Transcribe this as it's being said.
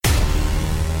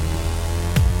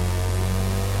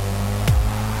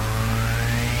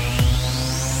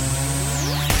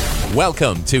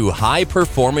Welcome to High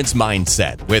Performance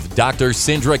Mindset with Dr.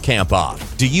 Cindra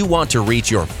Kamphoff. Do you want to reach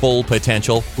your full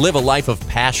potential? Live a life of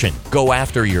passion. Go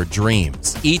after your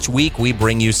dreams. Each week, we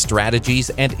bring you strategies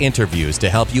and interviews to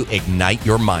help you ignite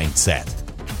your mindset.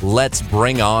 Let's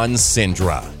bring on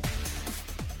Cindra.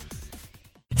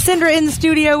 Cindra in the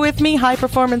studio with me, High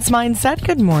Performance Mindset.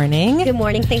 Good morning. Good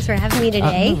morning. Thanks for having me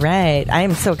today. All right. I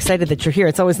am so excited that you're here.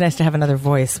 It's always nice to have another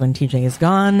voice when TJ is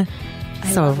gone.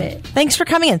 I love it. Thanks for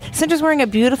coming in. Cindra's wearing a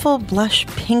beautiful blush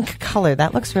pink color.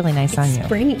 That looks really nice on you.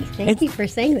 Springy. Thank you for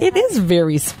saying that. It is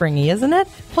very springy, isn't it?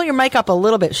 Pull your mic up a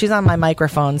little bit. She's on my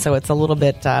microphone, so it's a little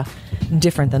bit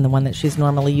different than the one that she's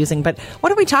normally using. But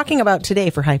what are we talking about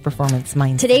today for High Performance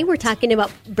Mindset? Today we're talking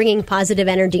about bringing positive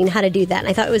energy and how to do that. And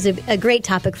I thought it was a great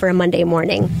topic for a Monday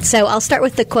morning. So I'll start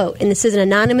with the quote. And this is an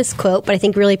anonymous quote, but I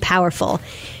think really powerful.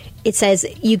 It says,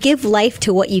 "You give life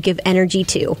to what you give energy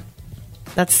to."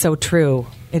 That's so true.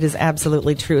 It is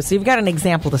absolutely true. So you've got an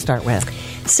example to start with.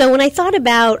 So when I thought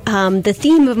about the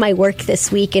theme of my work this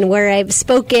week and where I've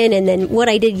spoken and then what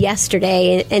I did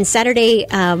yesterday, and Saturday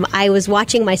I was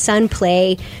watching my son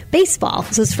play baseball.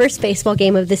 So his first baseball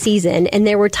game of the season. And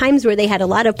there were times where they had a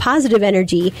lot of positive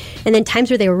energy and then times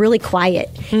where they were really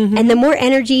quiet. Mm-hmm. And the more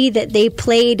energy that they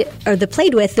played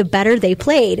with, the better they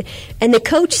played. And the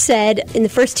coach said in the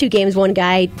first two games, one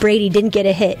guy, Brady, didn't get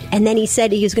a hit. And then he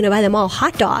said he was going to buy them all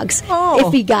hot dogs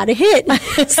if he got a hit.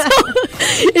 So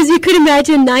as you could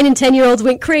imagine, 9 and 10-year-olds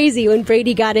went crazy when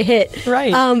Brady got a hit.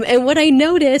 Right. And what I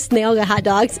noticed, and they all got hot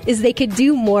dogs, is they could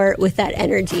do more with that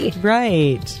energy.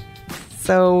 Right.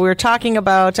 So we're talking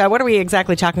about, what are we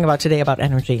exactly talking about today about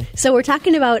energy? So we're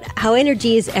talking about how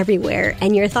energy is everywhere,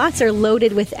 and your thoughts are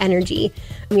loaded with energy.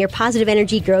 Your positive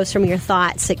energy grows from your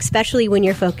thoughts, especially when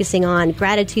you're focusing on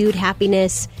gratitude,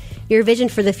 happiness. Your vision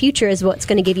for the future is what's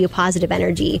going to give you positive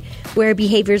energy, where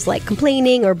behaviors like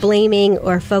complaining or blaming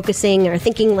or focusing or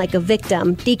thinking like a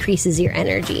victim decreases your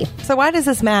energy. So why does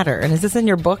this matter? And is this in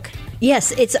your book?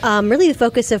 Yes, it's really the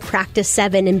focus of Practice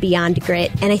 7 and Beyond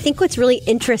Grit. And I think what's really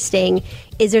interesting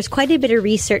is there's quite a bit of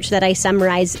research that I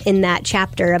summarize in that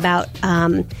chapter about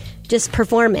just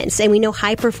performance. And we know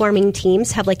high-performing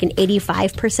teams have like an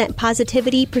 85%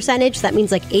 positivity percentage. That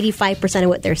means like 85% of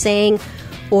what they're saying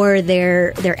or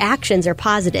their actions are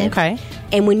positive. Okay.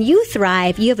 And when you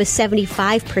thrive, you have a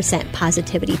 75%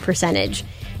 positivity percentage.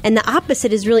 And the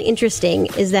opposite is really interesting,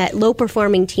 is that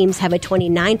low-performing teams have a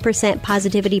 29%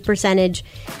 positivity percentage.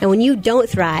 And when you don't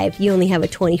thrive, you only have a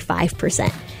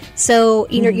 25%. So,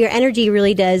 your energy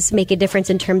really does make a difference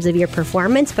in terms of your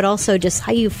performance, but also just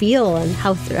how you feel and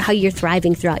how you're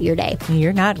thriving throughout your day.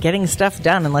 You're not getting stuff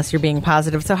done unless you're being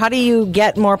positive. So how do you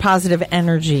get more positive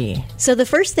energy? So the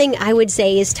first thing I would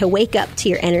say is to wake up to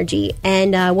your energy.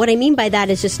 And what I mean by that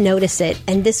is just notice it.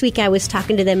 And this week I was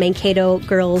talking to the Mankato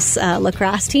girls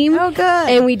lacrosse team. Oh, good.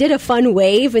 And we did a fun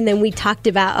wave, and then we talked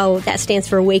about, that stands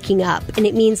for waking up. And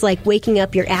it means like waking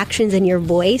up your actions and your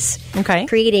voice. Okay.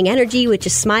 Creating energy, which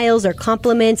is smiles or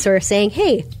compliments or saying,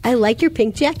 "Hey, I like your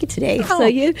pink jacket today." Oh, so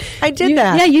I did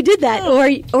that. Yeah, you did that.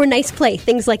 Or nice play,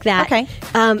 things like that. Okay.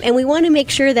 And we want to make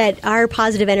sure that our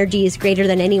positive energy is greater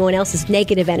than anyone else's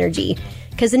negative energy.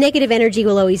 Because the negative energy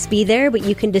will always be there, but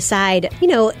you can decide,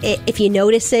 if you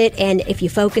notice it and if you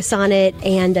focus on it,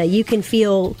 and you can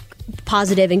feel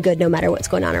positive and good no matter what's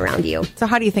going on around you. So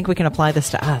how do you think we can apply this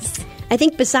to us? I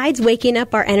think besides waking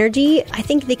up our energy, I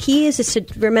think the key is to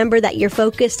remember that your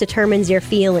focus determines your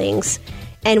feelings.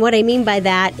 And what I mean by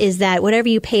that is that whatever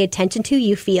you pay attention to,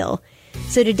 you feel.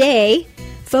 So today,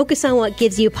 focus on what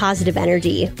gives you positive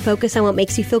energy. Focus on what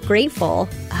makes you feel grateful.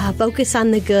 Focus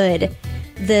on the good.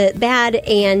 The bad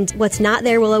and what's not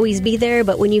there will always be there,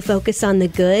 but when you focus on the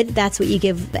good, that's what you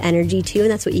give energy to,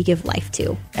 and that's what you give life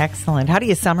to. Excellent. How do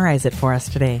you summarize it for us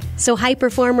today? So high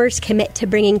performers commit to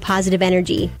bringing positive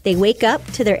energy. They wake up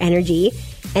to their energy,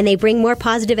 and they bring more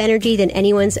positive energy than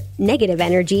anyone's negative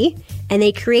energy, and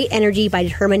they create energy by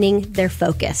determining their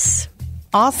focus.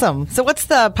 Awesome. So what's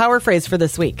the power phrase for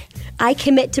this week? I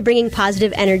commit to bringing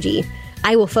positive energy.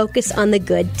 I will focus on the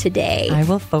good today. I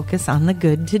will focus on the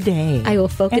good today. I will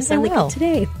focus on the good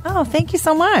today. Oh, thank you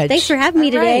so much. Thanks for having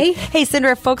me today. Right. Hey,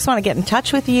 Cindra, if folks want to get in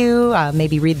touch with you,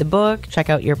 maybe read the book,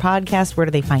 check out your podcast, where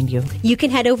do they find you? You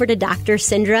can head over to Dr.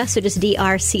 Cindra, so just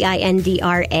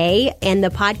DrCindra, and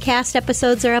the podcast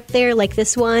episodes are up there, like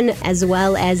this one, as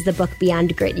well as the book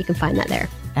Beyond Grit. You can find that there.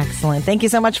 Excellent. Thank you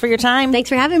so much for your time. Thanks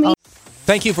for having me.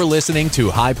 Thank you for listening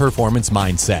to High Performance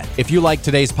Mindset. If you like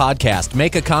today's podcast,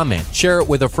 make a comment, share it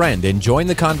with a friend, and join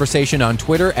the conversation on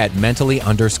Twitter at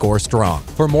mentally_strong.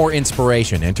 For more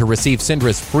inspiration and to receive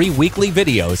Cindra's free weekly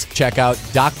videos, check out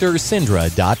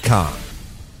drcindra.com.